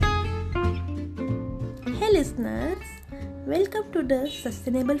listeners, welcome to the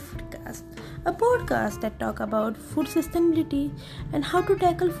Sustainable Foodcast, a podcast that talks about food sustainability and how to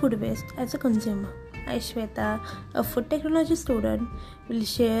tackle food waste as a consumer. I, Shweta, a food technology student, will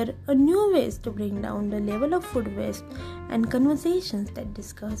share a new ways to bring down the level of food waste and conversations that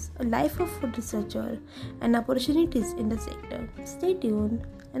discuss a life of food researcher and opportunities in the sector. Stay tuned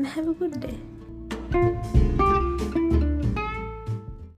and have a good day.